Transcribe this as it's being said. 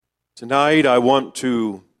Tonight I want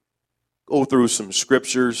to go through some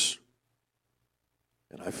scriptures,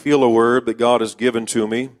 and I feel a word that God has given to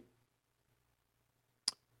me.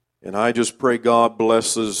 And I just pray God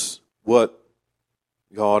blesses what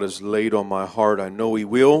God has laid on my heart. I know He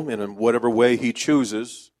will, and in whatever way He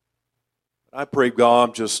chooses. I pray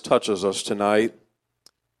God just touches us tonight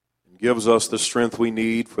and gives us the strength we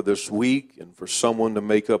need for this week and for someone to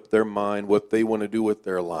make up their mind what they want to do with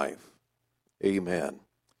their life. Amen.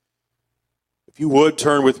 If you would,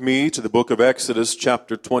 turn with me to the book of Exodus,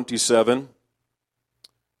 chapter 27,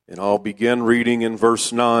 and I'll begin reading in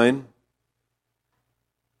verse 9.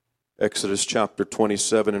 Exodus chapter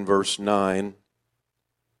 27 and verse 9.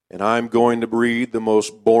 And I'm going to read the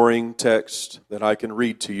most boring text that I can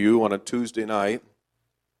read to you on a Tuesday night.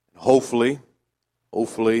 Hopefully,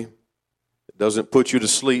 it doesn't put you to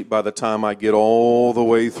sleep by the time I get all the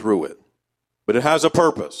way through it. But it has a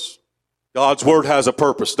purpose. God's word has a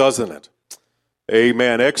purpose, doesn't it?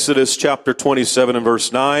 Amen. Exodus chapter 27 and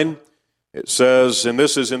verse 9. It says, and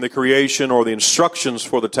this is in the creation or the instructions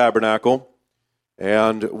for the tabernacle.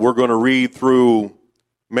 And we're going to read through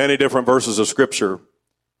many different verses of Scripture.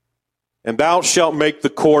 And thou shalt make the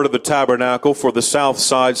court of the tabernacle for the south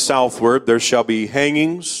side southward. There shall be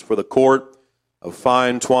hangings for the court of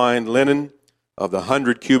fine twined linen of the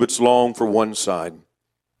 100 cubits long for one side.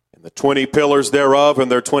 And the 20 pillars thereof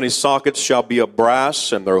and their 20 sockets shall be of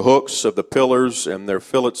brass, and their hooks of the pillars and their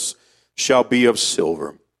fillets shall be of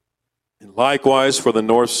silver. And likewise for the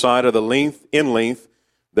north side of the length,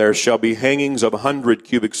 there shall be hangings of 100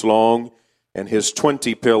 cubits long, and his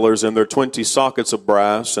 20 pillars and their 20 sockets of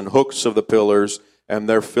brass, and hooks of the pillars and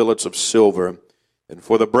their fillets of silver. And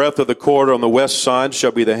for the breadth of the court on the west side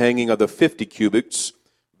shall be the hanging of the 50 cubits,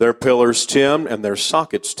 their pillars 10 and their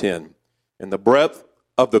sockets 10. And the breadth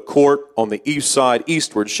of the court on the east side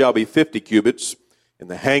eastward shall be 50 cubits, and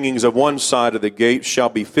the hangings of one side of the gate shall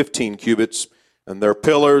be 15 cubits, and their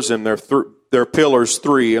pillars and their pillars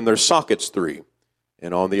 3 and their sockets 3.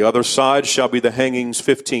 And on the other side shall be the hangings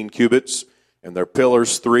 15 cubits, and their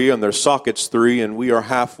pillars 3 and their sockets 3. And we are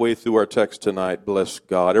halfway through our text tonight. Bless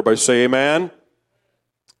God. Everybody say amen.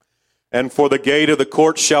 And for the gate of the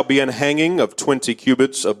court shall be an hanging of 20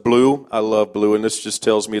 cubits of blue. I love blue, and this just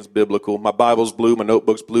tells me it's biblical. My Bible's blue, my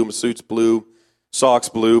notebook's blue, my suit's blue, socks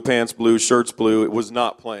blue, pants blue, shirt's blue. It was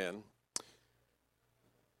not planned.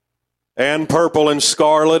 And purple and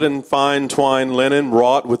scarlet and fine twined linen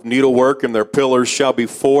wrought with needlework, and their pillars shall be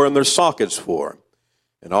 4 and their sockets 4.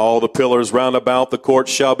 And all the pillars round about the court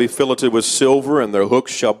shall be filleted with silver, and their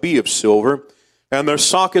hooks shall be of silver, and their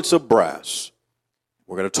sockets of brass.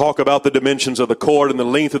 We're going to talk about the dimensions of the court, and the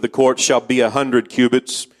length of the court shall be 100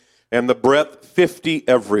 cubits, and the breadth 50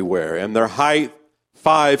 everywhere, and their height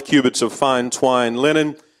 5 cubits of fine twined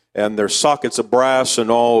linen, and their sockets of brass,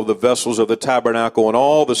 and all the vessels of the tabernacle, and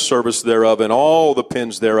all the service thereof, and all the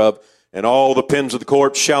pins thereof, and all the pins of the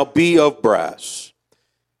court shall be of brass.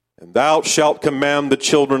 And thou shalt command the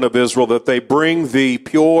children of Israel that they bring thee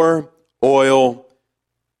pure oil,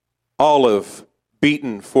 olive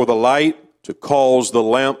beaten for the light, to cause the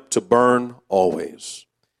lamp to burn always.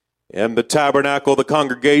 And the tabernacle of the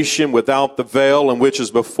congregation without the veil, and which is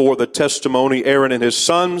before the testimony, Aaron and his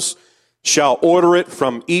sons shall order it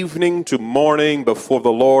from evening to morning before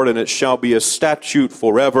the Lord, and it shall be a statute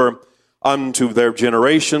forever unto their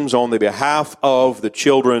generations on the behalf of the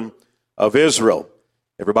children of Israel.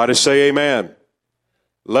 Everybody say amen.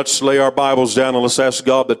 Let's lay our Bibles down and let's ask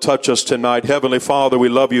God to touch us tonight. Heavenly Father, we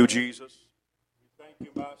love you, Jesus. We thank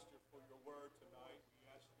you, Master.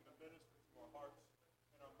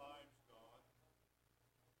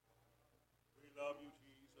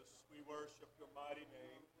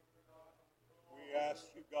 Ask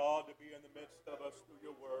you, God, to be in the midst of us through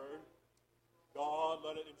your word. God,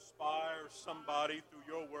 let it inspire somebody through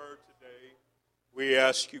your word today. We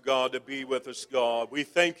ask you, God, to be with us, God. We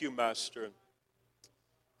thank you, Master.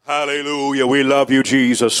 Hallelujah. We love you,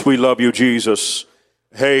 Jesus. We love you, Jesus.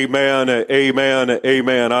 Amen, amen,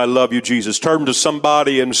 amen. I love you, Jesus. Turn to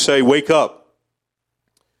somebody and say, wake up.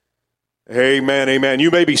 Amen, amen.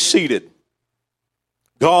 You may be seated.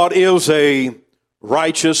 God is a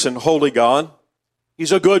righteous and holy God.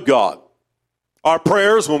 He's a good God. Our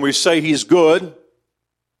prayers, when we say he's good,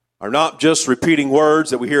 are not just repeating words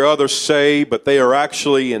that we hear others say, but they are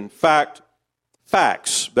actually, in fact,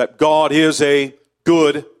 facts that God is a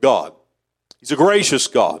good God. He's a gracious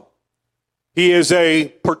God. He is a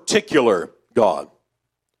particular God.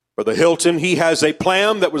 Brother Hilton, he has a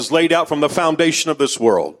plan that was laid out from the foundation of this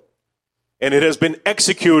world, and it has been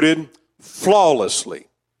executed flawlessly.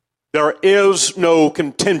 There is no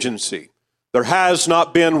contingency. There has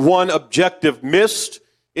not been one objective missed,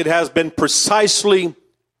 It has been precisely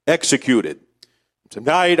executed.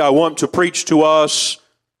 Tonight I want to preach to us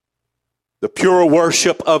the pure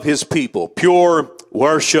worship of his people, pure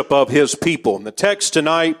worship of his people. And the text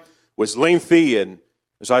tonight was lengthy, and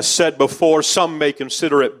as I said before, some may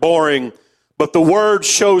consider it boring, but the word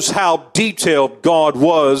shows how detailed God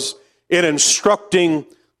was in instructing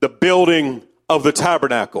the building of the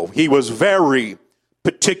tabernacle. He was very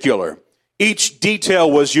particular. Each detail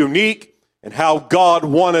was unique in how God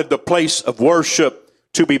wanted the place of worship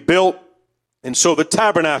to be built. And so the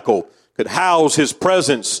tabernacle could house his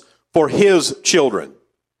presence for his children.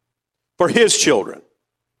 For his children.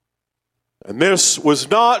 And this was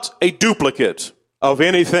not a duplicate of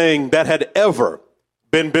anything that had ever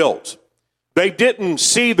been built. They didn't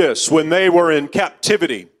see this when they were in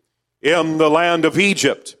captivity in the land of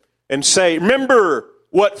Egypt and say, remember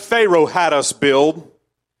what Pharaoh had us build,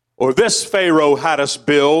 or this Pharaoh had us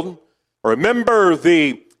build, or remember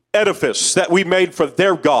the edifice that we made for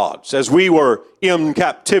their gods as we were in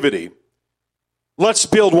captivity. Let's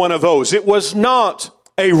build one of those. It was not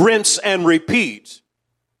a rinse and repeat,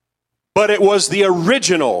 but it was the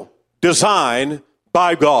original design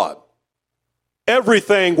by God.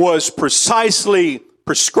 Everything was precisely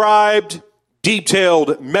prescribed,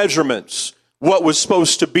 detailed measurements, what was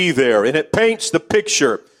supposed to be there. And it paints the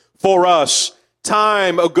picture for us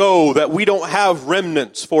time ago that we don't have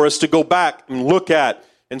remnants for us to go back and look at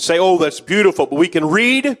and say, oh, that's beautiful. But we can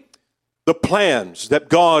read the plans that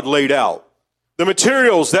God laid out, the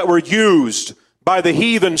materials that were used by the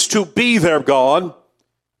heathens to be their God,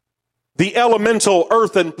 the elemental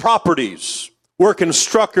earthen properties were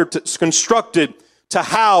constructed to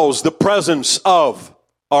house the presence of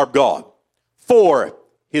our God for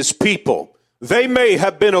his people. They may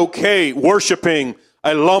have been okay worshiping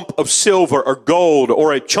a lump of silver or gold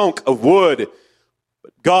or a chunk of wood.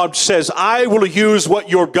 God says, I will use what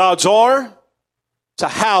your gods are to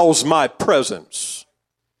house my presence.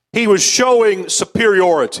 He was showing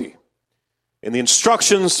superiority. And the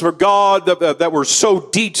instructions for God that were so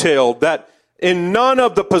detailed that in none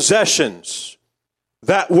of the possessions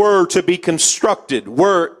that were to be constructed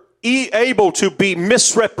were able to be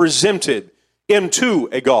misrepresented into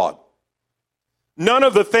a God. None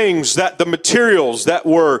of the things that the materials that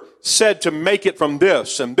were said to make it from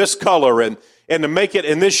this and this color and to make it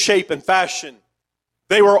in this shape and fashion,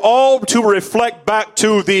 they were all to reflect back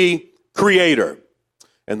to the Creator.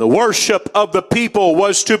 And the worship of the people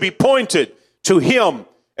was to be pointed to him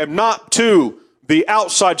and not to the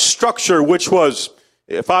outside structure, which was,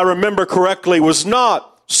 if I remember correctly, was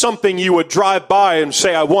not something you would drive by and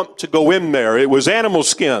say, I want to go in there. It was animal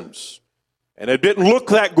skins. And it didn't look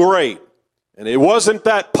that great. And it wasn't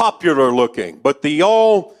that popular looking. But the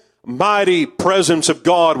almighty presence of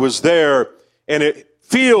God was there, and it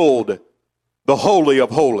filled the Holy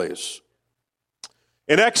of Holies.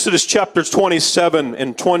 In Exodus chapters 27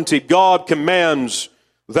 and 20, God commands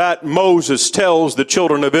that Moses tells the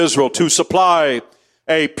children of Israel to supply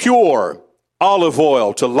a pure olive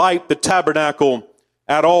oil to light the tabernacle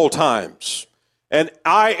at all times. And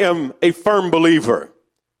I am a firm believer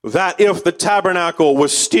that if the tabernacle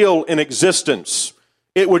was still in existence,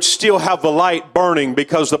 it would still have the light burning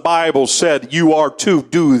because the Bible said you are to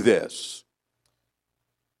do this.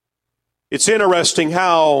 It's interesting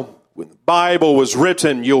how when the Bible was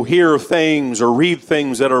written, you'll hear things or read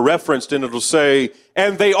things that are referenced and it'll say,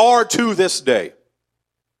 and they are to this day.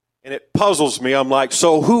 And it puzzles me. I'm like,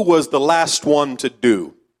 so who was the last one to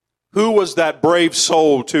do? Who was that brave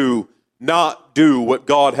soul to not do what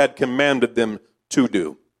God had commanded them to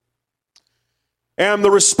do? And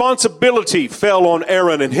the responsibility fell on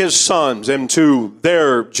Aaron and his sons and to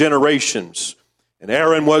their generations. And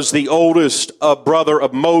Aaron was the oldest brother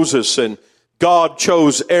of Moses, and God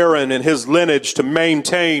chose Aaron and his lineage to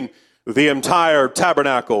maintain the entire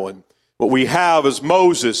tabernacle. And what we have is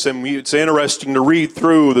Moses, and it's interesting to read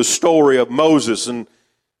through the story of Moses. And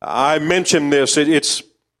I mentioned this, it's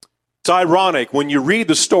ironic. When you read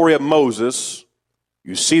the story of Moses,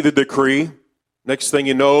 you see the decree. Next thing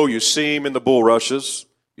you know, you see him in the bulrushes.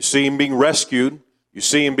 You see him being rescued. You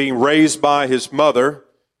see him being raised by his mother.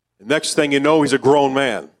 The next thing you know, he's a grown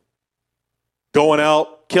man. Going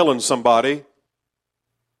out, killing somebody.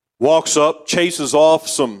 Walks up, chases off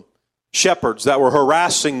some shepherds that were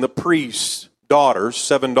harassing the priest's daughters,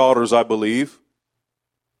 7 daughters, I believe.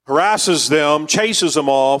 Harasses them, chases them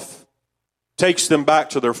off, takes them back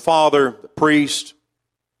to their father, the priest.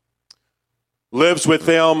 Lives with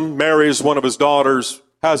them, marries one of his daughters,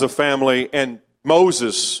 has a family, and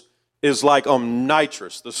Moses is like on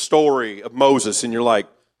nitrous, the story of Moses, and you're like,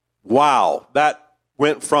 wow, that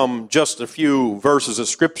went from just a few verses of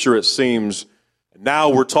scripture, it seems. Now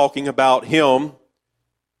we're talking about him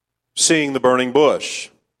seeing the burning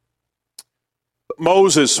bush. But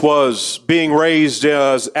Moses was being raised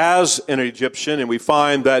as an Egyptian, and we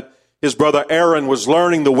find that his brother Aaron was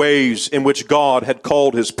learning the ways in which God had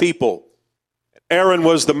called his people. Aaron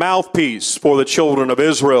was the mouthpiece for the children of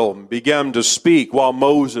Israel and began to speak while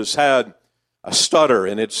Moses had a stutter.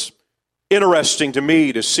 And it's interesting to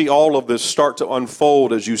me to see all of this start to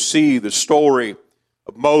unfold as you see the story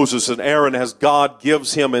of Moses and Aaron as God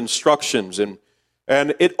gives him instructions. And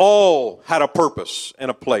it all had a purpose and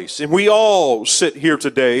a place. And we all sit here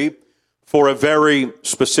today for a very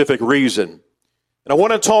specific reason. And I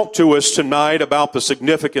want to talk to us tonight about the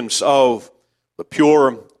significance of the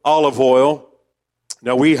pure olive oil.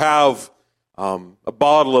 Now we have a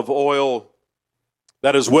bottle of oil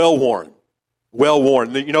that is well worn.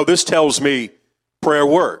 You know, this tells me prayer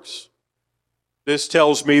works. This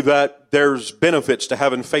tells me that there's benefits to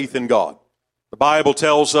having faith in God. The Bible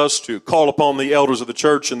tells us to call upon the elders of the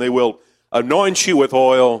church, and they will anoint you with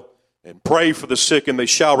oil and pray for the sick, and they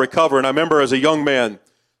shall recover. And I remember as a young man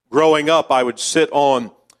growing up, I would sit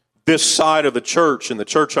on this side of the church, in the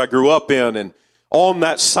church I grew up in, and on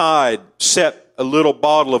that side sat a little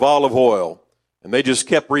bottle of olive oil, and they just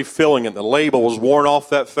kept refilling it. The label was worn off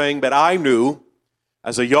that thing, but I knew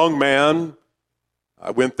as a young man, I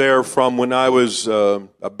went there from when I was a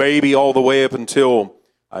baby all the way up until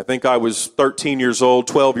I think I was 13 years old,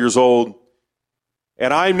 12 years old,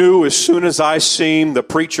 and I knew as soon as I seen the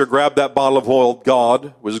preacher grab that bottle of oil,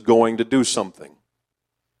 God was going to do something.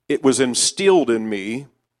 It was instilled in me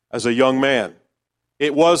as a young man.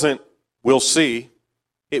 It wasn't, we'll see.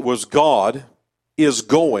 It was God is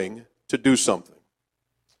going to do something.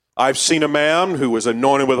 I've seen a man who was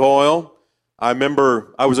anointed with oil. I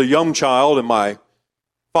remember I was a young child and my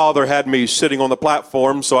father had me sitting on the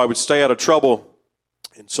platform so I would stay out of trouble.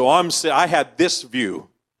 And so I had this view.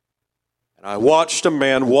 And I watched a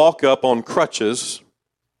man walk up on crutches.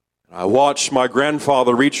 And I watched my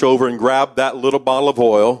grandfather reach over and grab that little bottle of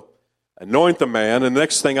oil, anoint the man, and the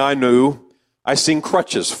next thing I knew, I seen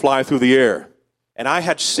crutches fly through the air. And I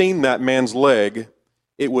had seen that man's leg.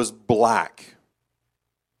 It was black.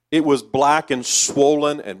 It was black and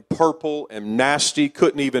swollen and purple and nasty.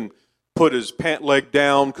 Couldn't even put his pant leg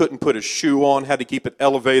down, couldn't put his shoe on, had to keep it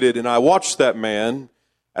elevated. And I watched that man,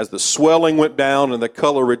 as the swelling went down and the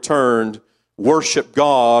color returned, worship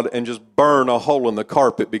God and just burn a hole in the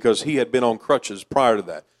carpet because he had been on crutches prior to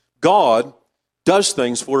that. God does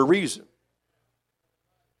things for a reason.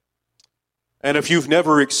 And if you've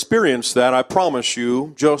never experienced that, I promise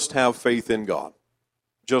you, just have faith in God.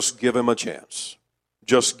 Just give him a chance.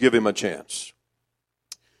 Just give him a chance.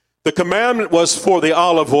 The commandment was for the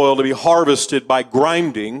olive oil to be harvested by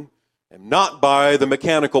grinding and not by the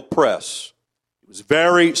mechanical press. It was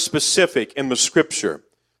very specific in the scripture.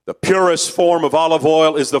 The purest form of olive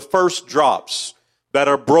oil is the first drops that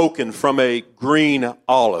are broken from a green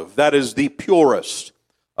olive. That is the purest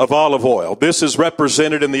of olive oil. This is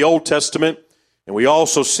represented in the Old Testament, and we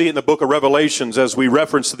also see it in the book of Revelations as we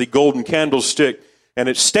reference the golden candlestick. And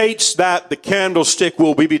it states that the candlestick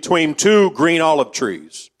will be between two green olive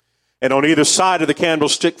trees, and on either side of the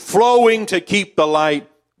candlestick flowing to keep the light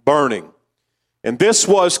burning. And this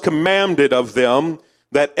was commanded of them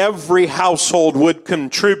that every household would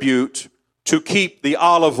contribute to keep the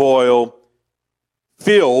olive oil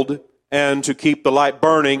filled and to keep the light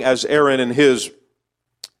burning as Aaron and his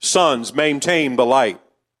sons maintained the light.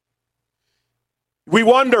 We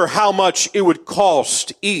wonder how much it would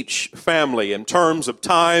cost each family in terms of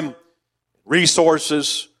time,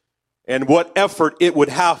 resources, and what effort it would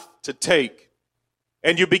have to take.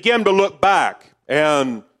 And you begin to look back,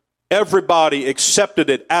 and everybody accepted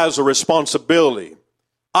it as a responsibility.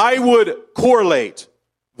 I would correlate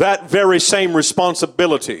that very same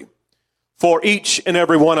responsibility for each and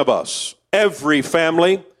every one of us. Every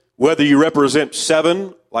family, whether you represent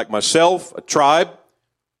 7, like myself, a tribe,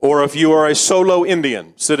 or if you are a solo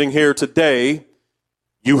Indian sitting here today,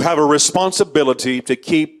 you have a responsibility to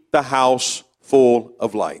keep the house full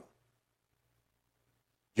of light.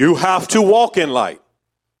 You have to walk in light.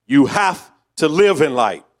 You have to live in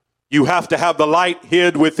light. You have to have the light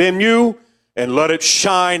hid within you and let it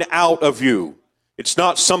shine out of you. It's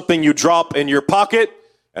not something you drop in your pocket,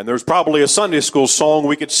 and there's probably a Sunday school song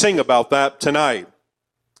we could sing about that tonight.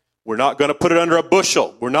 We're not going to put it under a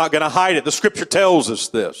bushel. We're not going to hide it. The scripture tells us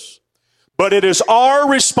this. But it is our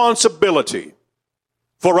responsibility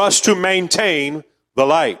for us to maintain the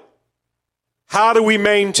light. How do we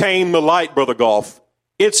maintain the light, Brother Goff?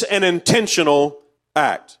 It's an intentional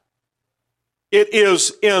act. It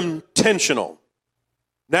is intentional.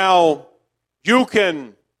 Now, you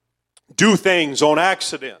can do things on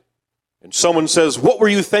accident. And someone says, what were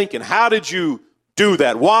you thinking? How did you do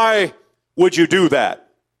that? Why would you do that?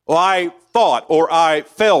 Well, I thought, or I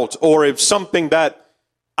felt, or if something that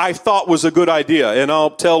I thought was a good idea. And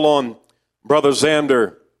I'll tell on Brother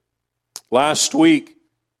Xander. Last week,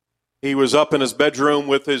 he was up in his bedroom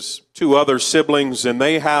with his two other siblings, and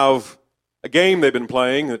they have a game they've been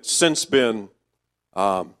playing that's since been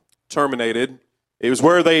terminated. It was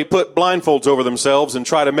where they put blindfolds over themselves and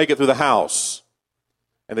try to make it through the house.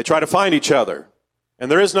 And they try to find each other. And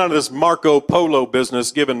there is none of this Marco Polo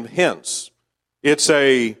business giving hints. It's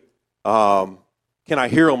a, can I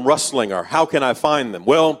hear them rustling, or how can I find them?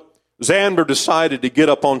 Well, Xander decided to get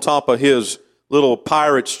up on top of his little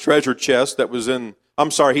pirate's treasure chest that was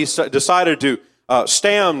he decided to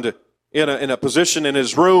stand in a position in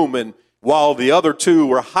his room, and while the other two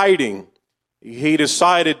were hiding, he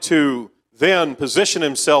decided to then position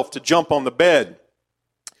himself to jump on the bed.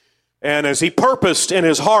 And as he purposed in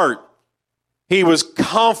his heart, he was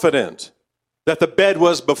confident that the bed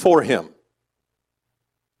was before him.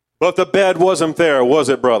 But the bed wasn't there, was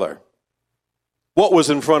it, brother? What was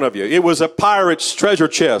in front of you? It was a pirate's treasure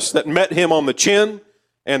chest that met him on the chin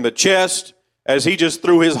and the chest as he just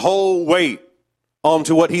threw his whole weight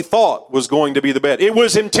onto what he thought was going to be the bed. It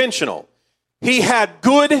was intentional. He had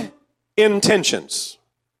good intentions.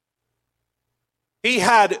 He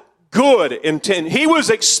had good intent. He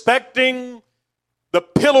was expecting the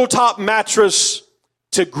pillow top mattress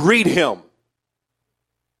to greet him.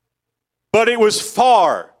 But it was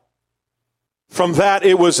far from that.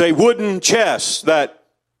 It was a wooden chest that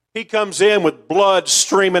he comes in with blood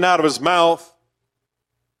streaming out of his mouth.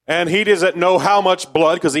 And he doesn't know how much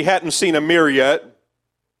blood because he hadn't seen a mirror yet.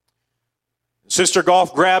 Sister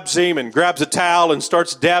Goff grabs him and grabs a towel and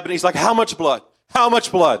starts dabbing. He's like, how much blood? How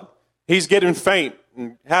much blood? He's getting faint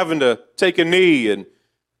and having to take a knee. And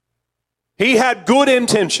he had good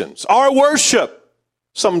intentions. Our worship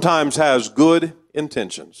sometimes has good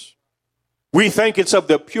intentions. We think it's of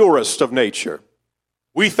the purest of nature.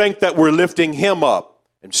 We think that we're lifting him up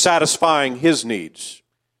and satisfying his needs.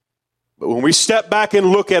 But when we step back and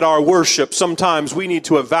look at our worship, sometimes we need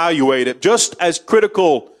to evaluate it just as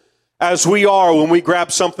critical as we are when we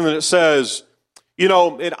grab something that says, you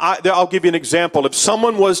know, I'll give you an example. If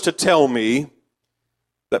someone was to tell me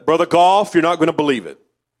that, Brother Goff, you're not going to believe it,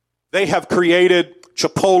 they have created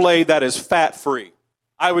Chipotle that is fat-free,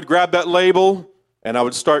 I would grab that label and I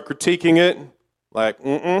would start critiquing it like,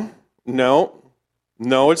 no,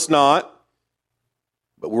 it's not.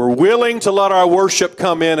 But we're willing to let our worship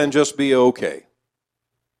come in and just be okay.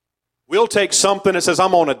 We'll take something that says,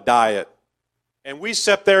 I'm on a diet. And we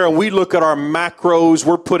sit there and we look at our macros.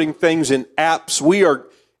 We're putting things in apps. We are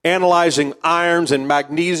analyzing irons and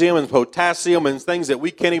magnesium and potassium and things that we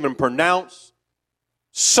can't even pronounce.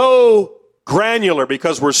 So granular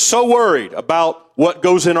because we're so worried about what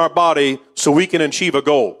goes in our body so we can achieve a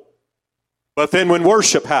goal. But then when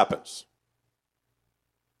worship happens,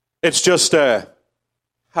 it's just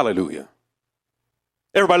hallelujah.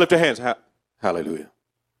 Everybody lift their hands. Hallelujah.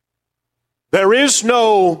 There is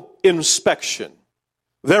no inspection.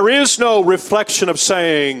 There is no reflection of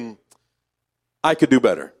saying, I could do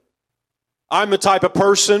better. I'm the type of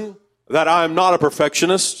person that I'm not a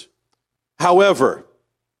perfectionist. However,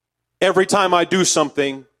 every time I do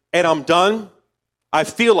something and I'm done, I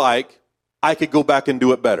feel like I could go back and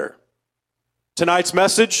do it better. Tonight's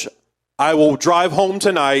message, I will drive home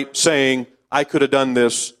tonight saying, I could have done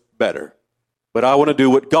this better. But I want to do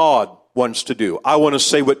what God wants to do. I want to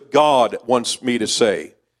say what God wants me to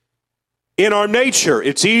say. In our nature,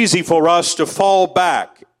 it's easy for us to fall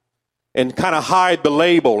back and kind of hide the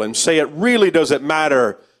label and say it really doesn't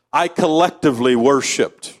matter. I collectively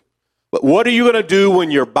worshiped. But what are you going to do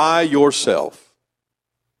when you're by yourself?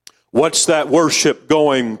 What's that worship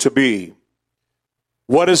going to be?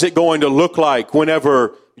 What is it going to look like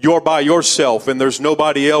whenever you're by yourself and there's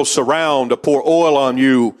nobody else around to pour oil on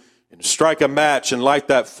you and strike a match and light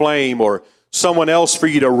that flame, or someone else for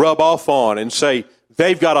you to rub off on and say,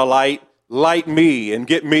 they've got a light me and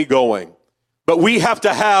get me going. But we have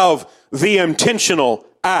to have the intentional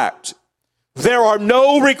act. There are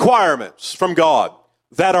no requirements from God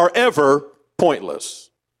that are ever pointless.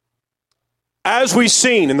 As we've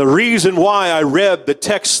seen, and the reason why I read the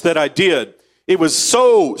text that I did, it was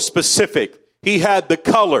so specific. He had the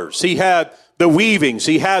colors, he had the weavings,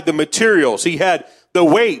 he had the materials, he had the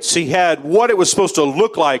weights, he had what it was supposed to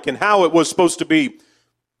look like and how it was supposed to be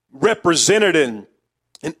represented in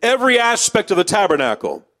every aspect of the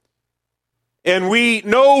tabernacle. And we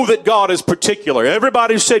know that God is particular.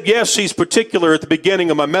 Everybody said, yes, he's particular at the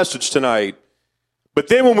beginning of my message tonight. But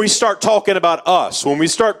then when we start talking about us, when we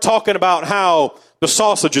start talking about how the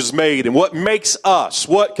sausage is made and what makes us,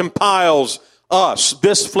 what compiles us,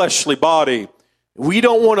 this fleshly body, we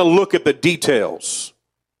don't want to look at the details.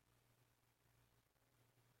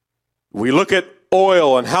 We look at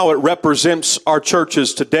oil and how it represents our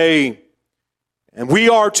churches today, and we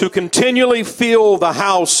are to continually fill the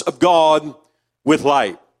house of God with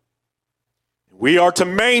light. We are to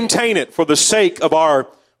maintain it for the sake of our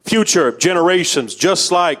future generations,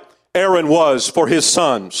 just like Aaron was for his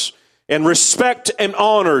sons. And respect and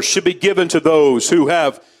honor should be given to those who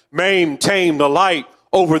have maintained the light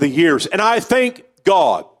over the years. And I thank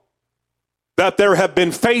God that there have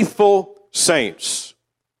been faithful saints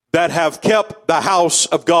that have kept the house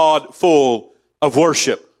of God full of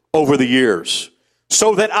worship over the years,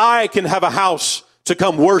 so that I can have a house to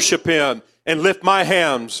come worship in and lift my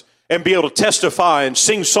hands and be able to testify and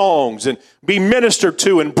sing songs and be ministered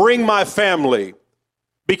to and bring my family,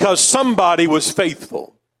 because somebody was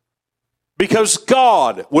faithful. Because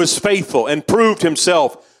God was faithful and proved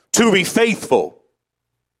himself to be faithful.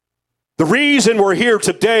 The reason we're here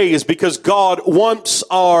today is because God wants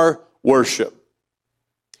our worship.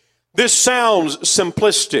 This sounds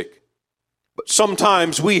simplistic, but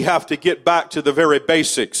sometimes we have to get back to the very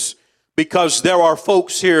basics, because there are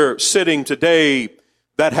folks here sitting today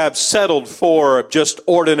that have settled for just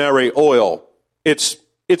ordinary oil. It's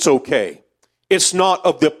okay. It's not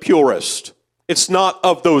of the purest. It's not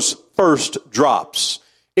of those first drops.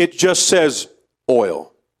 It just says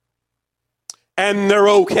oil. And they're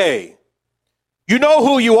okay. You know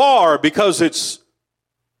who you are because it's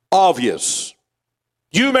obvious.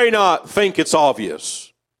 You may not think it's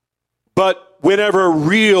obvious, but whenever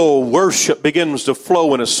real worship begins to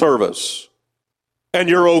flow in a service, and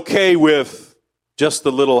you're okay with just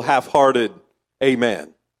the little half-hearted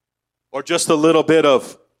amen, or just a little bit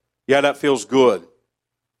of, yeah, that feels good.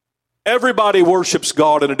 Everybody worships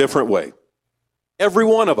God in a different way. Every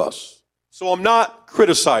one of us. So I'm not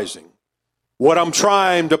criticizing. What I'm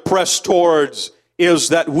trying to press towards is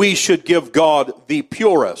that we should give God the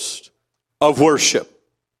purest of worship.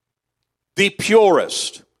 The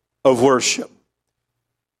purest of worship.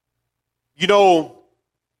 You know,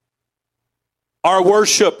 our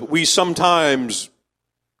worship we sometimes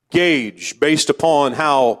gauge based upon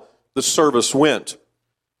how the service went.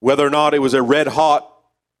 Whether or not it was a red hot,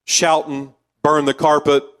 shouting, burn the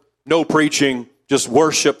carpet, no preaching, just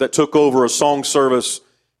worship that took over a song service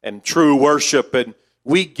and true worship. And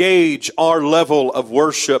we gauge our level of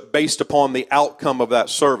worship based upon the outcome of that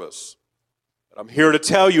service. But I'm here to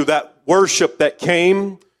tell you that worship that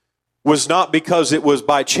came was not because it was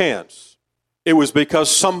by chance. It was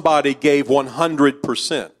because somebody gave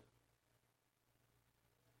 100%.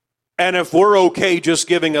 And if we're okay just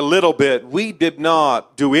giving a little bit, we did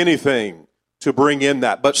not do anything to bring in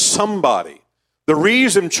that. But somebody, the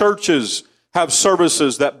reason churches have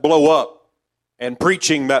services that blow up and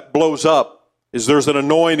preaching that blows up is there's an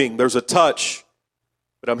anointing, there's a touch.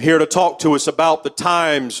 But I'm here to talk to us about the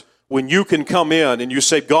times when you can come in and you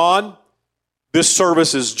say, God, this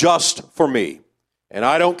service is just for me. And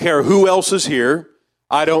I don't care who else is here.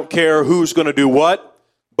 I don't care who's going to do what.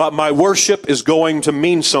 But my worship is going to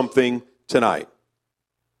mean something tonight.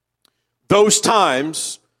 Those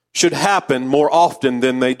times should happen more often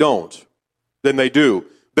than they do.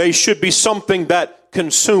 They should be something that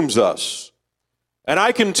consumes us. And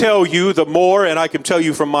I can tell you the more, and I can tell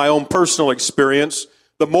you from my own personal experience,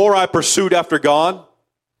 the more I pursued after God,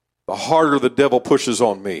 the harder the devil pushes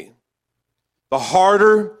on me. The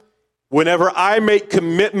harder, whenever I make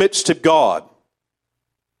commitments to God,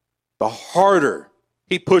 the harder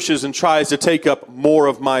he pushes and tries to take up more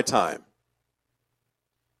of my time.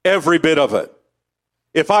 Every bit of it.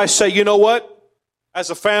 If I say, you know what, as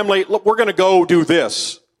a family, look, we're going to go do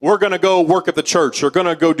this. We're going to go work at the church. We're going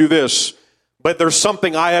to go do this. But there's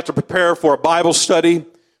something I have to prepare for a Bible study.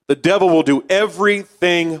 The devil will do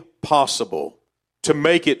everything possible to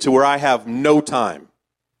make it to where I have no time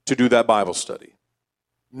to do that Bible study.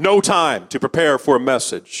 No time to prepare for a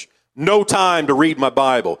message. No time to read my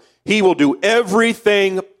Bible. He will do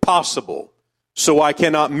everything possible so I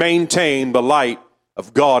cannot maintain the light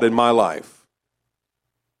of God in my life.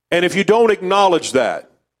 And if you don't acknowledge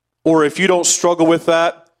that, or if you don't struggle with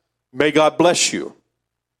that, may God bless you.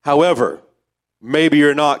 However, maybe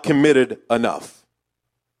you're not committed enough.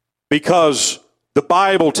 Because the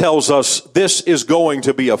Bible tells us this is going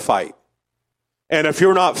to be a fight. And if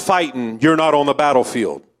you're not fighting, you're not on the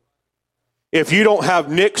battlefield. If you don't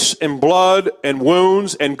have nicks and blood and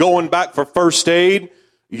wounds and going back for first aid,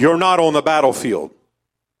 you're not on the battlefield.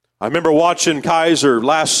 I remember watching Kaiser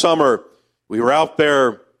last summer. We were out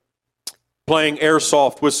there playing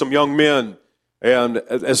airsoft with some young men. And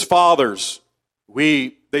as fathers,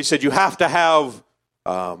 they said you have to have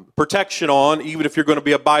protection on, even if you're going to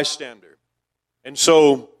be a bystander. And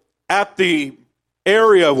so at the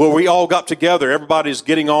area where we all got together, everybody's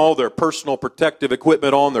getting all their personal protective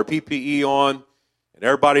equipment on, their PPE on, and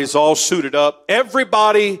everybody's all suited up.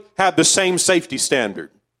 Everybody had the same safety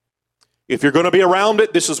standard. If you're going to be around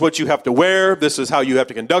it, this is what you have to wear. This is how you have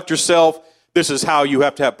to conduct yourself. This is how you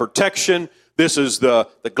have to have protection. This is the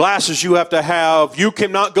glasses you have to have. You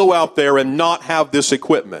cannot go out there and not have this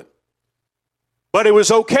equipment. But it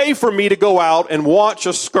was okay for me to go out and watch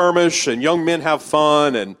a skirmish and young men have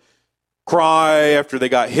fun and cry after they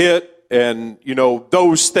got hit, and,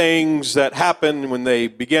 those things that happen when they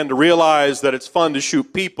begin to realize that it's fun to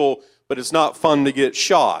shoot people, but it's not fun to get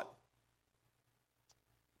shot.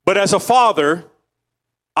 But as a father,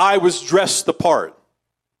 I was dressed the part.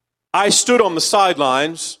 I stood on the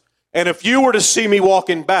sidelines, and if you were to see me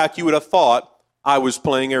walking back, you would have thought I was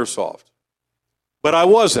playing airsoft. But I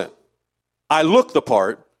wasn't. I looked the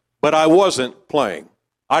part, but I wasn't playing.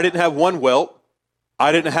 I didn't have one welt.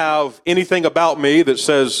 I didn't have anything about me that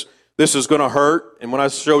says this is going to hurt. And when I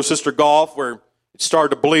show Sister Goff where it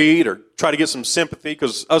started to bleed, or try to get some sympathy,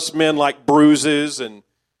 because us men like bruises and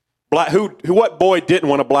what boy didn't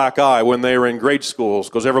want a black eye when they were in grade schools?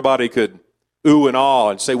 Because everybody could ooh and ah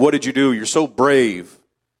and say, "What did you do? You're so brave."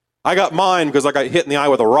 I got mine because I got hit in the eye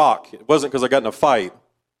with a rock. It wasn't because I got in a fight.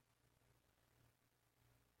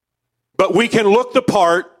 But we can look the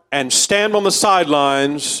part and stand on the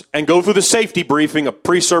sidelines and go through the safety briefing of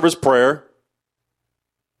pre-service prayer.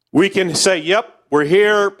 We can say, "Yep, we're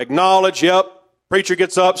here," acknowledge, "Yep, preacher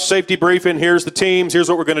gets up, safety briefing, here's the teams, here's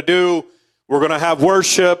what we're going to do. We're going to have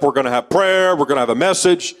worship, we're going to have prayer, we're going to have a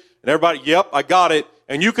message." And everybody, "Yep, I got it."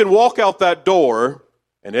 And you can walk out that door,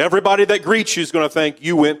 and everybody that greets you is going to think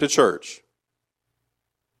you went to church.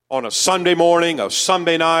 On a Sunday morning, a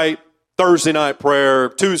Sunday night, Thursday night prayer,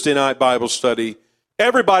 Tuesday night Bible study,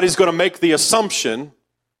 everybody's going to make the assumption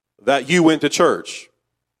that you went to church.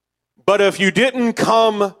 But if you didn't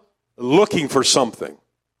come looking for something,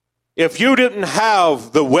 if you didn't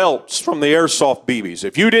have the welts from the airsoft BBs,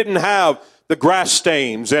 if you didn't have the grass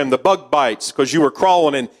stains and the bug bites because you were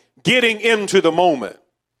crawling and getting into the moment,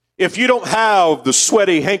 if you don't have the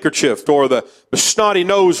sweaty handkerchief or the snotty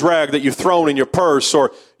nose rag that you've thrown in your purse,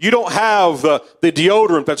 or you don't have the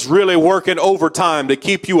deodorant that's really working overtime to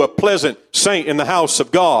keep you a pleasant saint in the house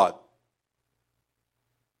of God,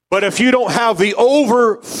 but if you don't have the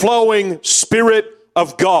overflowing Spirit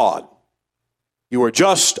of God, you are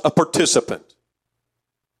just a participant.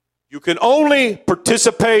 You can only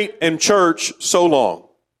participate in church so long.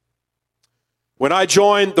 When I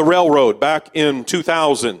joined the railroad back in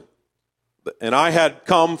 2000, and I had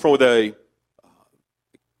come from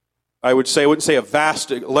I wouldn't say a vast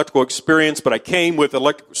electrical experience, but I came with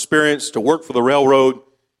electrical experience to work for the railroad.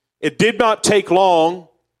 It did not take long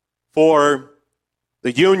for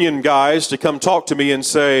the union guys to come talk to me and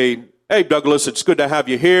say, "Hey, Douglas, it's good to have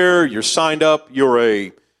you here. You're signed up. You're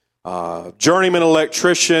a journeyman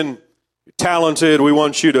electrician. You're talented. We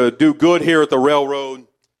want you to do good here at the railroad.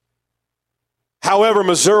 However,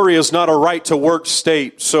 Missouri is not a right-to-work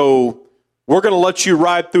state, so we're going to let you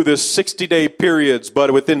ride through this 60-day periods,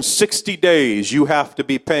 but within 60 days, you have to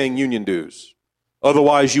be paying union dues.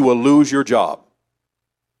 Otherwise, you will lose your job."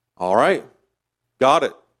 All right, got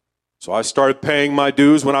it. So I started paying my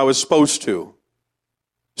dues when I was supposed to.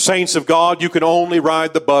 Saints of God, you can only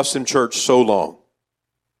ride the bus in church so long.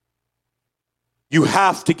 You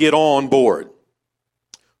have to get on board.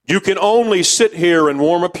 You can only sit here and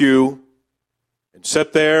warm a pew and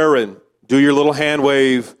sit there and do your little hand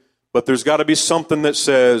wave, but there's got to be something that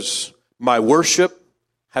says, my worship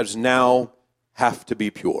has now have to be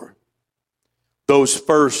pure. Those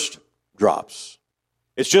first drops.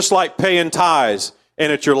 It's just like paying tithes,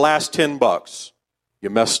 and it's your last $10. You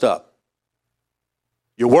messed up.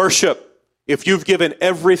 Your worship, if you've given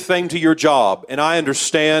everything to your job, and I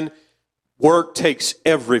understand work takes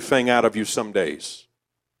everything out of you some days,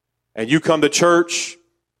 and you come to church,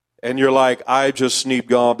 and you're like, I just need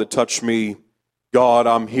God to touch me. God,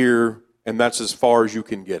 I'm here, and that's as far as you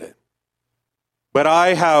can get it. But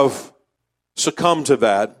I have succumbed to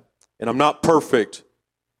that, and I'm not perfect,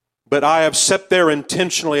 but I have sat there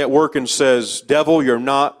intentionally at work and says, devil, you're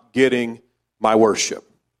not getting my worship.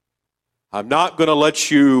 I'm not going to let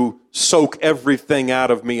you soak everything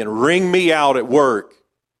out of me and wring me out at work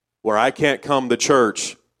where I can't come to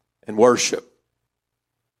church and worship.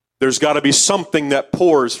 There's got to be something that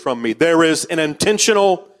pours from me. There is an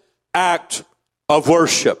intentional act of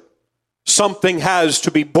worship. Something has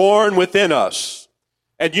to be born within us.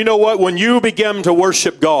 And you know what? When you begin to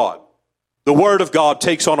worship God, the Word of God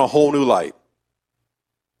takes on a whole new light.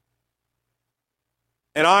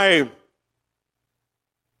 And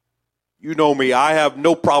you know me, I have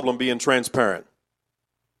no problem being transparent.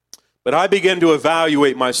 But I began to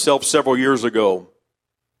evaluate myself several years ago.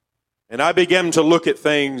 And I began to look at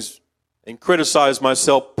things and criticize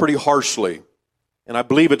myself pretty harshly. And I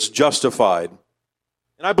believe it's justified.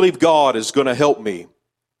 And I believe God is going to help me.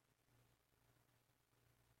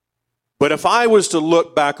 But if I was to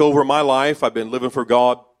look back over my life, I've been living for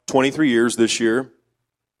God 23 years this year.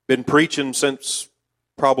 Been preaching since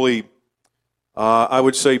probably, I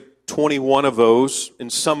would say, 21 of those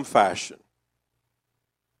in some fashion.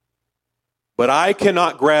 But I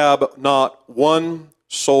cannot grab not one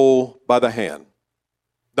soul by the hand.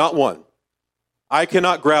 Not one. I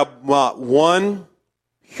cannot grab not one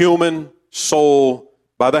human soul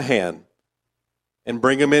by the hand and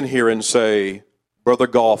bring him in here and say, Brother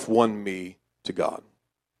Goff won me to God.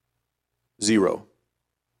 Zero.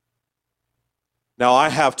 Now, I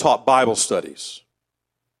have taught Bible studies.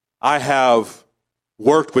 I have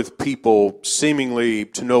worked with people seemingly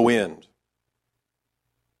to no end.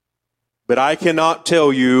 But I cannot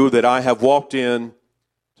tell you that I have walked in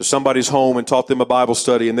to somebody's home and taught them a Bible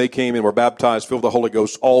study and they came and were baptized, filled with the Holy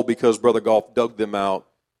Ghost, all because Brother Goff dug them out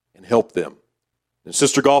and helped them. And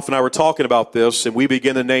Sister Goff and I were talking about this, and we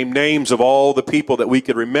began to name names of all the people that we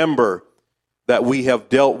could remember that we have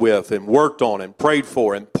dealt with and worked on and prayed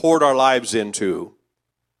for and poured our lives into.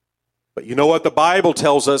 But you know what? The Bible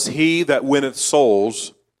tells us, he that winneth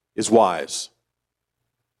souls is wise.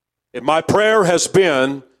 And my prayer has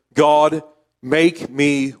been, God, make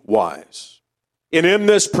me wise. And in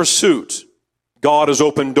this pursuit, God has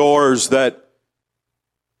opened doors that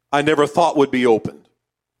I never thought would be opened.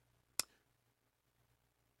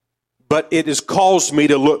 But it has caused me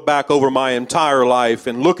to look back over my entire life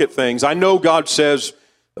and look at things. I know God says,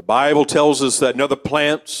 the Bible tells us that another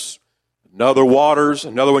plants, another waters,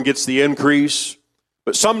 another one gets the increase.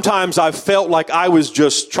 But sometimes I felt like I was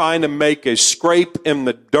just trying to make a scrape in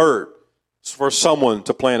the dirt for someone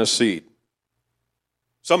to plant a seed.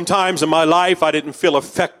 Sometimes in my life I didn't feel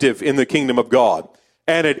effective in the kingdom of God.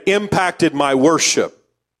 And it impacted my worship.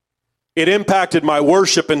 It impacted my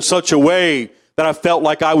worship in such a way that I felt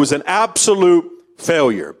like I was an absolute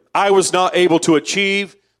failure. I was not able to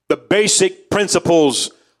achieve the basic principles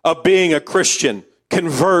of being a Christian,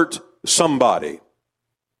 convert somebody.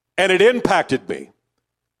 And it impacted me.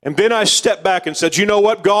 And then I stepped back and said, you know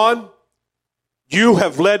what, God? You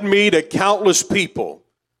have led me to countless people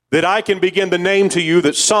that I can begin to name to you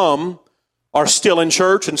that some are still in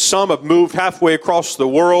church and some have moved halfway across the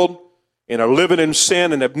world and are living in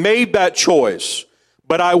sin and have made that choice.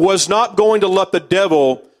 But I was not going to let the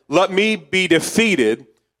devil let me be defeated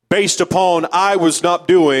based upon I was not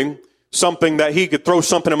doing something that he could throw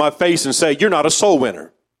something in my face and say, you're not a soul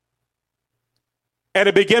winner. And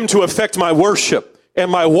it began to affect my worship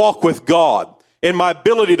and my walk with God and my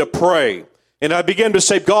ability to pray. And I began to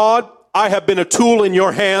say, God, I have been a tool in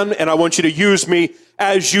your hand and I want you to use me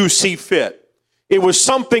as you see fit. It was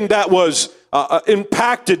something that was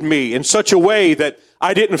impacted me in such a way that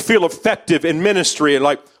I didn't feel effective in ministry. And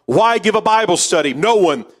like, why give a Bible study? No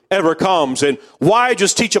one ever comes. And why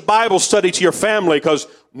just teach a Bible study to your family? Because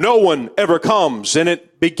no one ever comes. And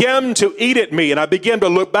it began to eat at me. And I began to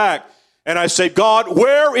look back and I say, God,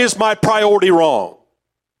 where is my priority wrong?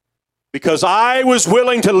 Because I was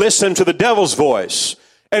willing to listen to the devil's voice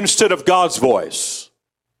instead of God's voice.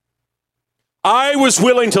 I was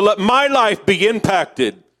willing to let my life be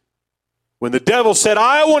impacted. When the devil said,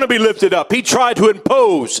 I want to be lifted up, he tried to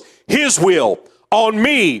impose his will on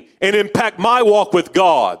me and impact my walk with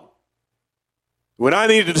God. When I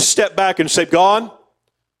needed to step back and say, God,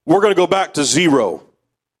 we're going to go back to zero.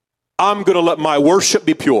 I'm going to let my worship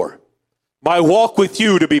be pure. My walk with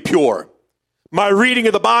you to be pure. My reading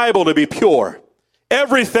of the Bible to be pure.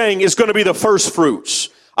 Everything is going to be the first fruits.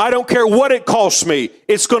 I don't care what it costs me.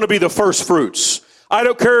 It's going to be the first fruits. I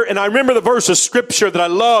don't care. And I remember the verse of scripture that I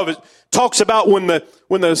love. It talks about when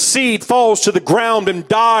the seed falls to the ground and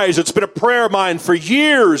dies. It's been a prayer of mine for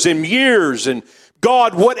years and years. And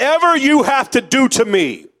God, whatever you have to do to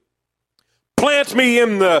me, plant me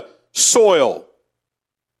in the soil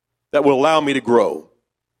that will allow me to grow.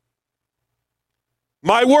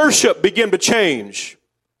 My worship began to change.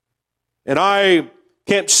 And I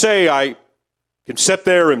can't say I can sit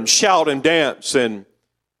there and shout and dance. And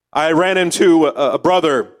I ran into a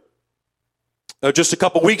brother just a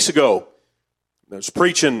couple weeks ago. I was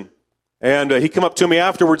preaching, and he came up to me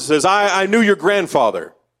afterwards and says, I knew your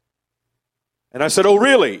grandfather. And I said, oh,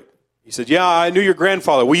 really? He said, yeah, I knew your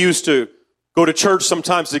grandfather. We used to go to church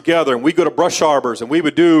sometimes together, and we go to brush arbors, and we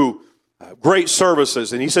would do great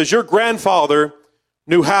services. And he says, your grandfather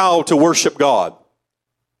knew how to worship God.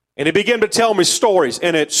 And he began to tell me stories,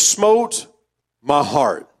 and it smote my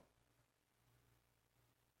heart.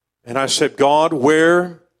 And I said, God,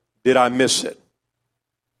 where did I miss it?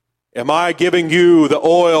 Am I giving you the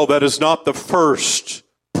oil that is not the first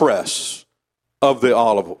press of the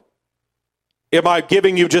olive oil? Am I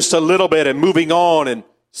giving you just a little bit and moving on and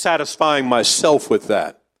satisfying myself with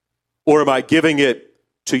that? Or am I giving it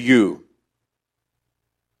to you?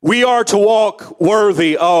 We are to walk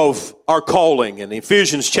worthy of our calling. In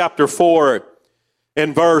Ephesians chapter 4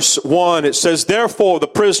 and verse 1, it says, therefore, the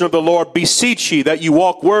prisoner of the Lord, beseech ye that you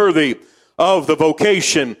walk worthy of the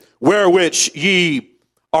vocation wherewith ye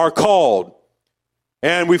are called.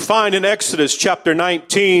 And we find in Exodus chapter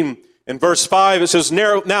 19 and verse 5, it says,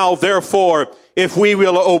 now therefore, if we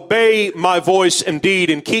will obey my voice indeed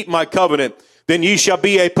and keep my covenant, then ye shall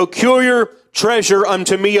be a peculiar treasure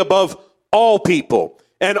unto me above all people,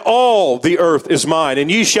 and all the earth is mine. And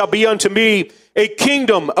ye shall be unto me a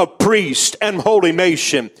kingdom of priests and holy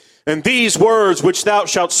nation. And these words which thou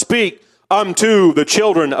shalt speak unto the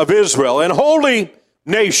children of Israel, and holy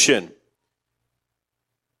nation.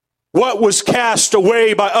 What was cast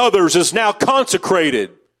away by others is now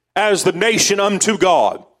consecrated as the nation unto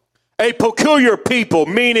God. A peculiar people,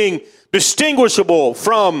 meaning distinguishable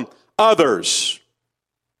from others.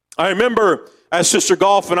 I remember as Sister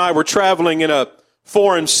Golf and I were traveling in a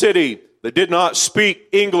foreign city that did not speak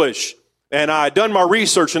English, and I had done my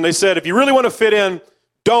research, and they said, if you really want to fit in,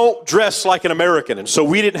 don't dress like an American. And so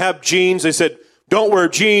we didn't have jeans. They said, don't wear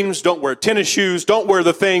jeans, don't wear tennis shoes, don't wear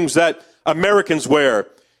the things that Americans wear.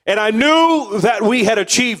 And I knew that we had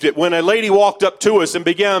achieved it when a lady walked up to us and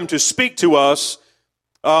began to speak to us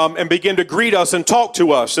and began to greet us and talk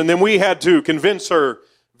to us. And then we had to convince her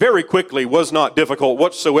very quickly, was not difficult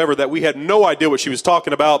whatsoever, that we had no idea what she was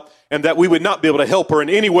talking about and that we would not be able to help her in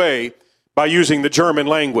any way by using the German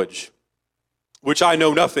language, which I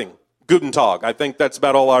know nothing. Guten Tag. I think that's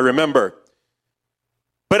about all I remember.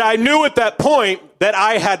 But I knew at that point that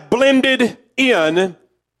I had blended in,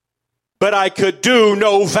 but I could do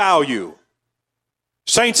no value.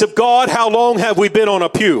 Saints of God, how long have we been on a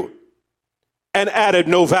pew and added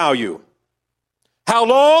no value? How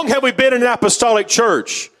long have we been in an apostolic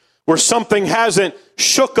church where something hasn't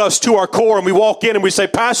shook us to our core and we walk in and we say,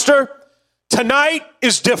 Pastor, tonight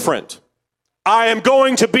is different. I am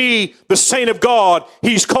going to be the saint of God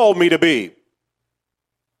He's called me to be.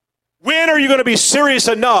 When are you going to be serious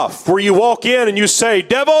enough where you walk in and you say,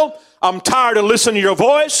 devil, I'm tired of listening to your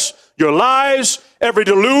voice, your lies, every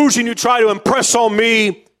delusion you try to impress on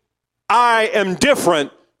me. I am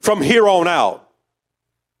different from here on out.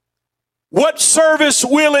 What service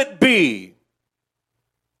will it be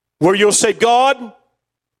where you'll say, God,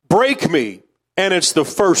 break me, and it's the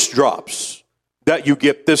first drops that you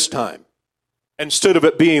get this time, instead of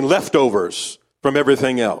it being leftovers from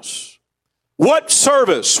everything else? What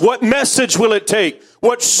service, what message will it take?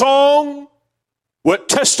 What song, what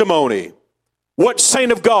testimony, what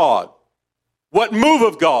saint of God, what move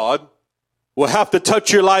of God will have to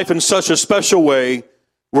touch your life in such a special way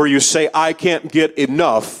where you say, I can't get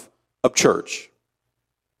enough of church.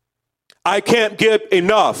 I can't get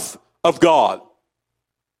enough of God.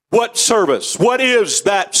 What service? What is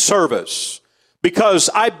that service? Because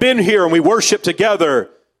I've been here and we worship together,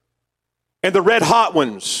 and the red hot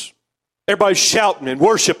ones, everybody's shouting and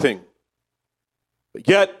worshiping. But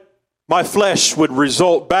yet my flesh would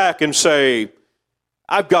result back and say,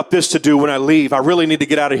 I've got this to do when I leave. I really need to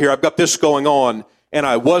get out of here. I've got this going on. And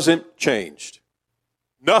I wasn't changed.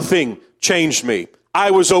 Nothing changed me.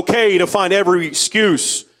 I was okay to find every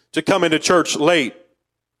excuse to come into church late.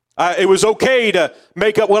 It was okay to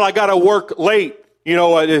make up, well, I got to work late.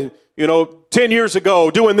 10 years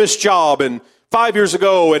ago doing this job, and 5 years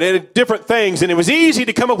ago, and different things. And it was easy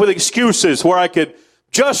to come up with excuses where I could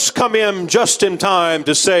just come in just in time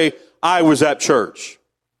to say I was at church.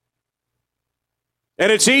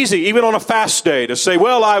 And it's easy, even on a fast day, to say,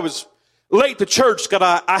 well, I was late to church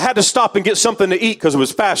because I had to stop and get something to eat because it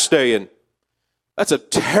was fast day. And that's a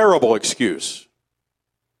terrible excuse.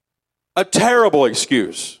 A terrible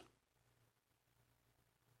excuse.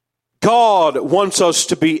 God wants us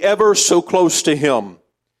to be ever so close to Him.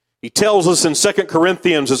 He tells us in 2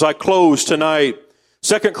 Corinthians, as I close tonight,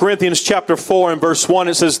 2 Corinthians chapter 4 and verse 1,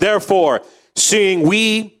 it says, therefore, seeing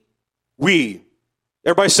we,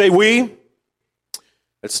 everybody say we.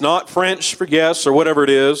 It's not French for yes or whatever it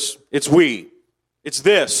is. It's we. It's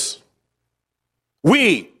this.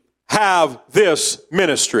 We have this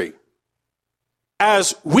ministry.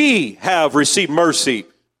 As we have received mercy,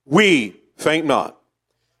 we faint not,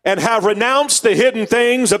 and have renounced the hidden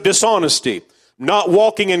things of dishonesty, not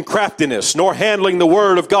walking in craftiness, nor handling the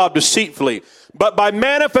word of God deceitfully, but by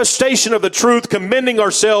manifestation of the truth, commending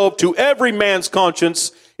ourselves to every man's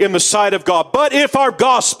conscience in the sight of God. But if our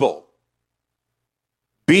gospel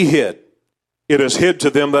be hid, it is hid to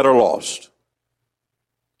them that are lost,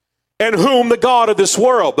 and whom the God of this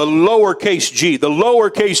world, the lowercase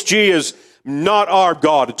g is not our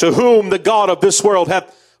God, to whom the God of this world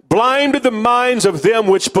hath blinded the minds of them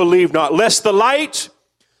which believe not, lest the light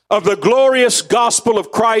of the glorious gospel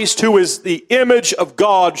of Christ, who is the image of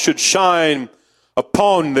God, should shine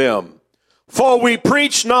upon them. For we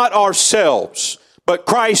preach not ourselves, but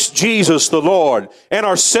Christ Jesus the Lord, and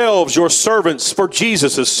ourselves your servants for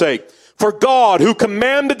Jesus' sake. For God, who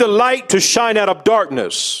commanded the light to shine out of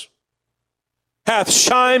darkness, hath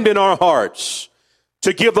shined in our hearts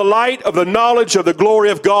to give the light of the knowledge of the glory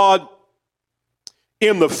of God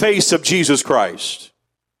in the face of Jesus Christ.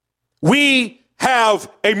 We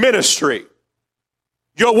have a ministry.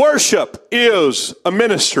 Your worship is a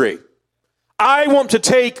ministry. I want to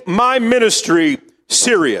take my ministry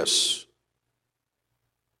serious.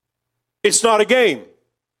 It's not a game.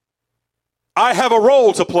 I have a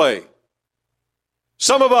role to play.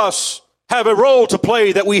 Some of us have a role to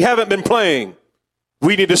play that we haven't been playing.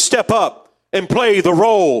 We need to step up and play the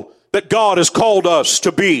role that God has called us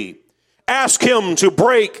to be. Ask him to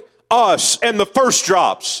break us and the first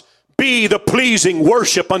drops. Be the pleasing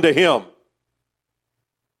worship unto him.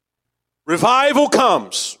 Revival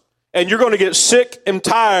comes, and you're going to get sick and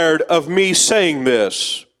tired of me saying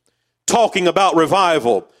this, talking about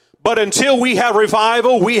revival. But until we have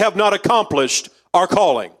revival, we have not accomplished our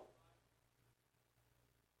calling.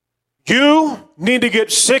 You need to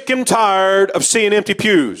get sick and tired of seeing empty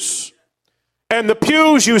pews. And the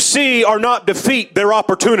pews you see are not defeat, they're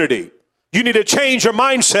opportunity. You need to change your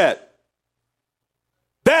mindset.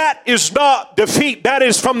 That is not defeat. That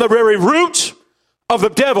is from the very root of the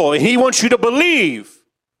devil. And he wants you to believe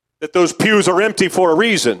that those pews are empty for a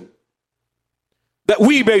reason. That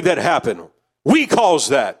we made that happen. We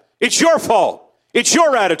caused that. It's your fault. It's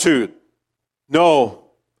your attitude. No,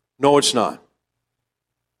 it's not.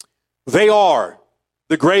 They are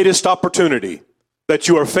the greatest opportunity that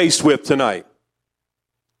you are faced with tonight.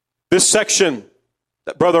 This section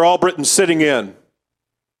that Brother Albritton's sitting in,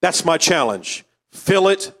 that's my challenge. Fill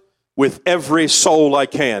it with every soul I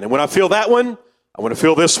can. And when I feel that one, I want to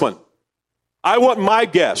feel this one. I want my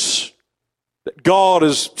guests that God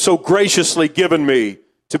has so graciously given me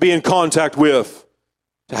to be in contact with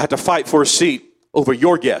to have to fight for a seat over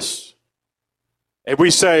your guests. And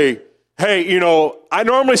we say, hey, I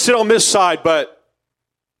normally sit on this side, but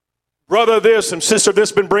brother this and sister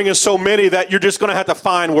this been bringing so many that you're just going to have to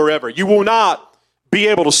find wherever. You will not be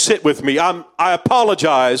able to sit with me. I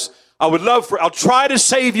apologize. I'll try to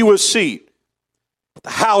save you a seat. But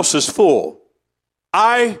the house is full.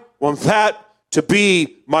 I want that to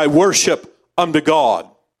be my worship unto God.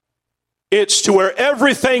 It's to where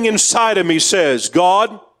everything inside of me says,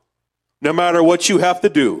 God, no matter what you have to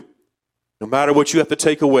do, no matter what you have to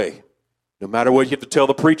take away, no matter what you have to tell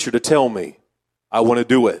the preacher to tell me, I want to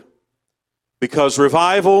do it. Because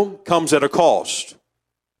revival comes at a cost.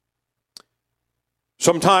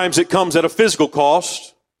 Sometimes it comes at a physical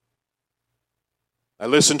cost. I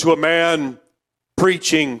listened to a man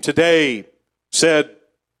preaching today, said,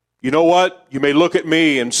 you know what? You may look at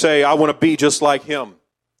me and say, I want to be just like him.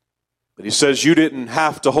 But he says, you didn't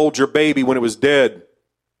have to hold your baby when it was dead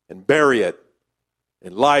and bury it.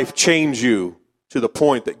 And life changed you to the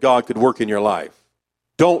point that God could work in your life.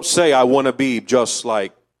 Don't say, I want to be just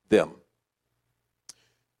like them.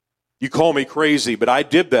 You call me crazy, but I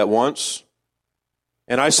did that once.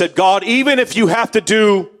 And I said, God, even if you have to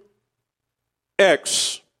do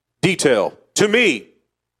X detail to me,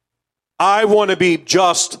 I want to be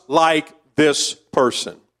just like this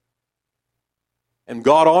person. And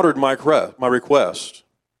God honored my request.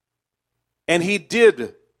 And he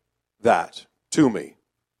did that to me.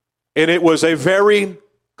 And it was a very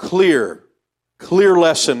clear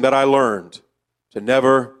lesson that I learned to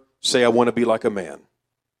never say I want to be like a man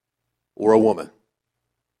or a woman.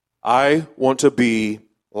 I want to be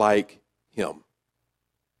like him.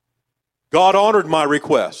 God honored my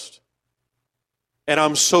request. And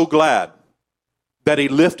I'm so glad that he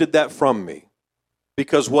lifted that from me.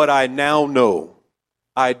 Because what I now know,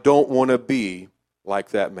 I don't want to be like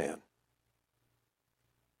that man.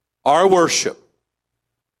 Our worship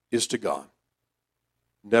is to God.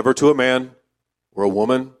 Never to a man or a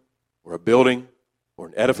woman or a building or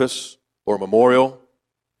an edifice or a memorial.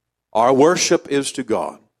 Our worship is to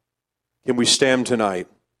God. Can we stand tonight?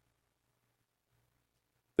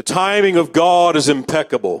 The timing of God is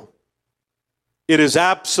impeccable. It is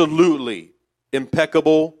absolutely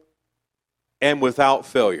impeccable and without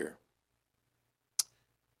failure.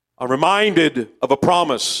 I'm reminded of a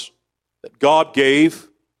promise that God gave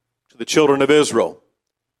to the children of Israel.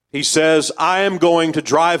 He says, I am going to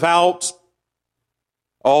drive out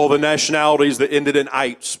all the nationalities that ended in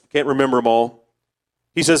ites. Can't remember them all.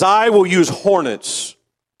 He says, I will use hornets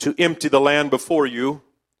to empty the land before you.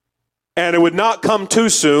 And it would not come too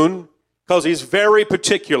soon because he's very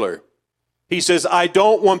particular. He says, I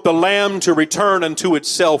don't want the lamb to return unto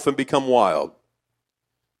itself and become wild.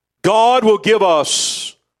 God will give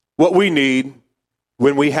us what we need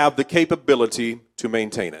when we have the capability to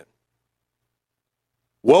maintain it.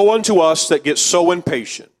 Woe unto us that get so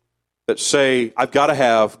impatient that say, I've got to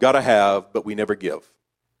have, but we never give.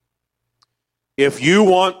 If you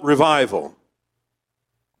want revival,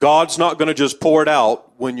 God's not going to just pour it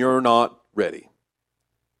out when you're not ready.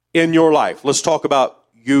 In your life, let's talk about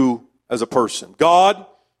you as a person. God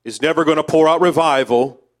is never going to pour out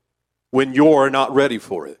revival when you're not ready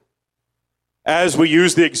for it. As we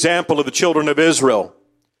use the example of the children of Israel,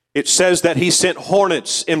 it says that he sent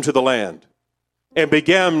hornets into the land and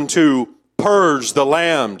began to purge the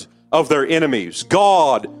land of their enemies.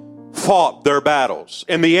 God fought their battles,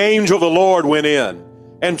 and the angel of the Lord went in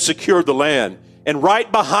and secured the land. And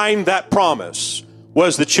right behind that promise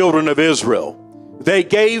was the children of Israel. They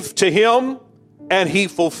gave to him, and he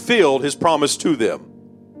fulfilled his promise to them.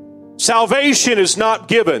 Salvation is not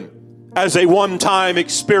given as a one-time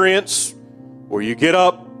experience where you get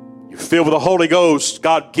up, you're filled with the Holy Ghost,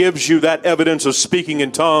 God gives you that evidence of speaking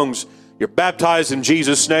in tongues, you're baptized in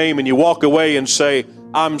Jesus' name, and you walk away and say,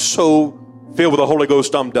 I'm so filled with the Holy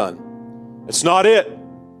Ghost, I'm done. It's not it.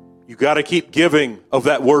 You got to keep giving of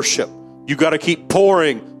that worship. You got to keep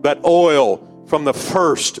pouring that oil from the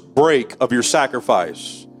first break of your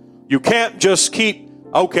sacrifice. You can't just keep,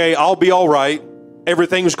 okay, I'll be all right.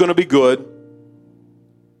 Everything's going to be good.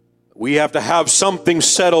 We have to have something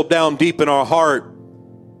settled down deep in our heart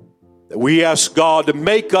that we ask God to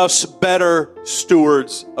make us better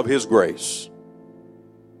stewards of his grace.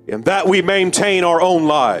 And that we maintain our own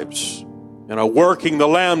lives and are working the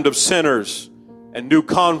land of sinners and new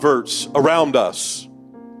converts around us.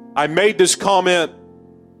 I made this comment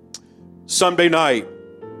Sunday night,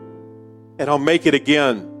 and I'll make it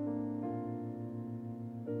again.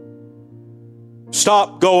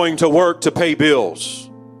 Stop going to work to pay bills.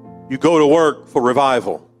 You go to work for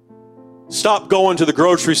revival. Stop going to the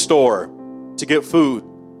grocery store to get food.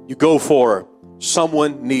 You go for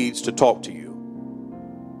someone needs to talk to you.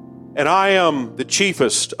 And I am the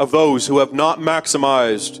chiefest of those who have not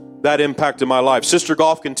maximized that impact in my life. Sister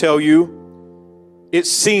Goff can tell you, it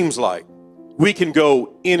seems like we can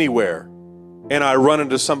go anywhere and I run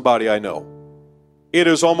into somebody I know. It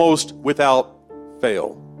is almost without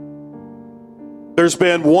fail. There's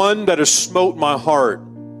been one that has smote my heart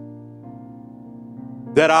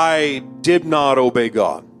that I did not obey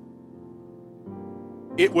God.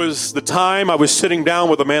 It was the time I was sitting down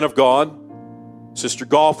with a man of God. Sister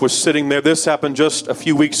Goff was sitting there. This happened just a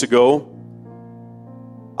few weeks ago.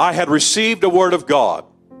 I had received a word of God.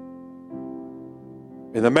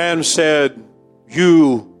 And the man said,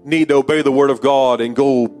 you need to obey the word of God and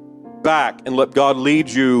go back and let God lead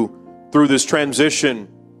you through this transition,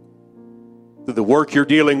 through the work you're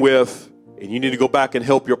dealing with, and you need to go back and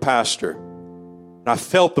help your pastor. And I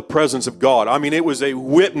felt the presence of God. I mean, it was a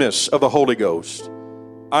witness of the Holy Ghost.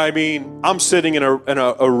 I mean, I'm sitting in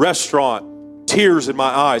a restaurant, tears in my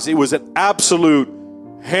eyes. It was an absolute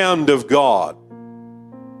hand of God.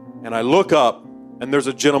 And I look up, and there's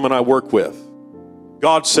a gentleman I work with.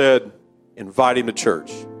 God said, invite him to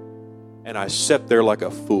church. And I sat there like a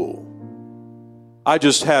fool. I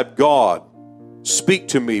just had God speak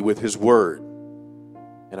to me with his word.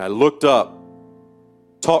 And I looked up,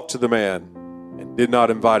 talked to the man, and did not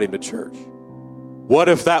invite him to church. What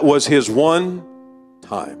if that was his one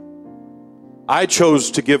time? I chose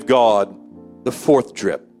to give God the fourth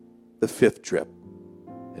drip, the fifth drip,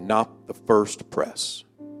 and not the first press.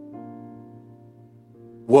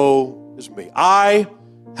 Woe is me. I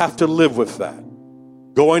have to live with that.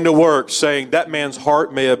 Going to work saying that man's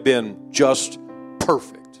heart may have been just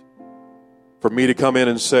perfect for me to come in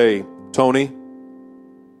and say, Tony,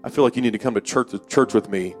 I feel like you need to come to church with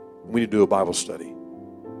me. We need to do a Bible study.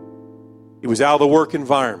 He was out of the work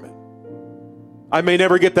environment. I may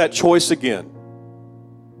never get that choice again.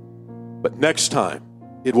 But next time,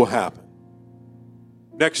 it will happen.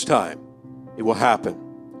 Next time, it will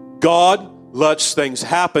happen. God lets things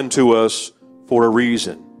happen to us for a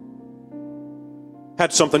reason.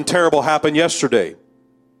 Had something terrible happen yesterday.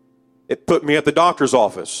 it put me at the doctor's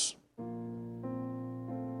office.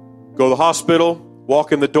 Go to the hospital,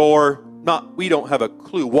 walk in the door. We don't have a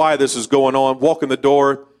clue why this is going on. Walk in the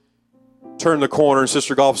door, turn the corner, and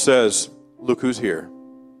Sister Goff says, look who's here.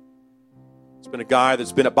 It's been a guy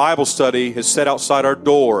that's been at Bible study, has sat outside our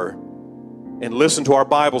door and listened to our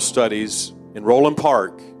Bible studies in Roland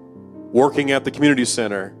Park, working at the community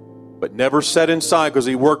center, but never sat inside because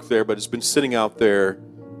he worked there, but has been sitting out there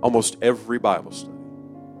almost every Bible study.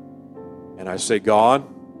 And I say, God,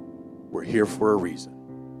 we're here for a reason.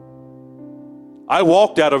 I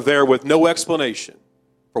walked out of there with no explanation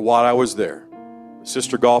for why I was there.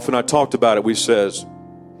 Sister Goff and I talked about it. We says,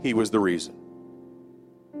 he was the reason.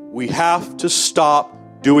 We have to stop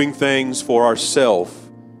doing things for ourselves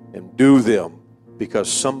and do them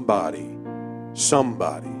because somebody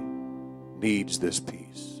needs this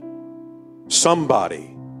peace.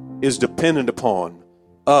 Somebody is dependent upon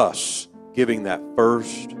us giving that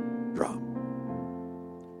first drop.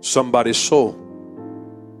 Somebody's soul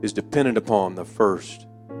is dependent upon the first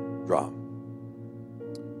drop.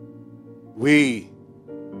 We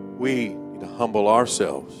need to humble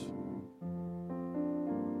ourselves.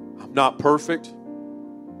 I'm not perfect.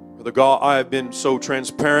 Brother God, I have been so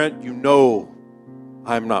transparent. You know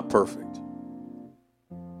I'm not perfect.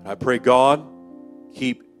 I pray, God,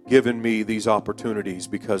 keep giving me these opportunities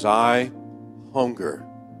because I hunger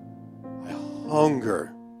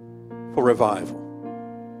for revival.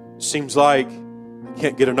 It seems like I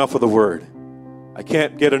can't get enough of the Word. I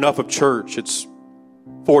can't get enough of church. It's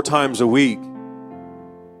 4 times a week.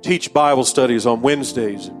 Teach Bible studies on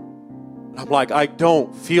Wednesdays. I'm like, I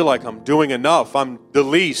don't feel like I'm doing enough. I'm the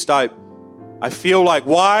least. I feel like,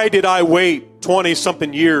 why did I wait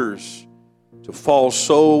 20-something years to fall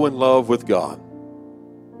so in love with God?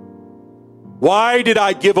 Why did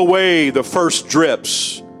I give away the first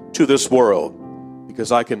drips to this world?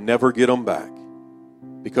 Because I can never get them back.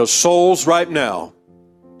 Because souls right now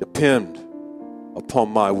depend upon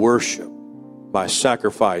my worship, my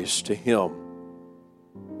sacrifice to Him.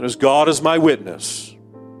 And as God is my witness,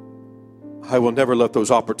 I will never let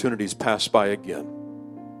those opportunities pass by again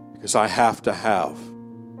because I have to have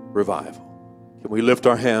revival. Can we lift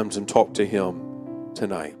our hands and talk to Him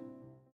tonight?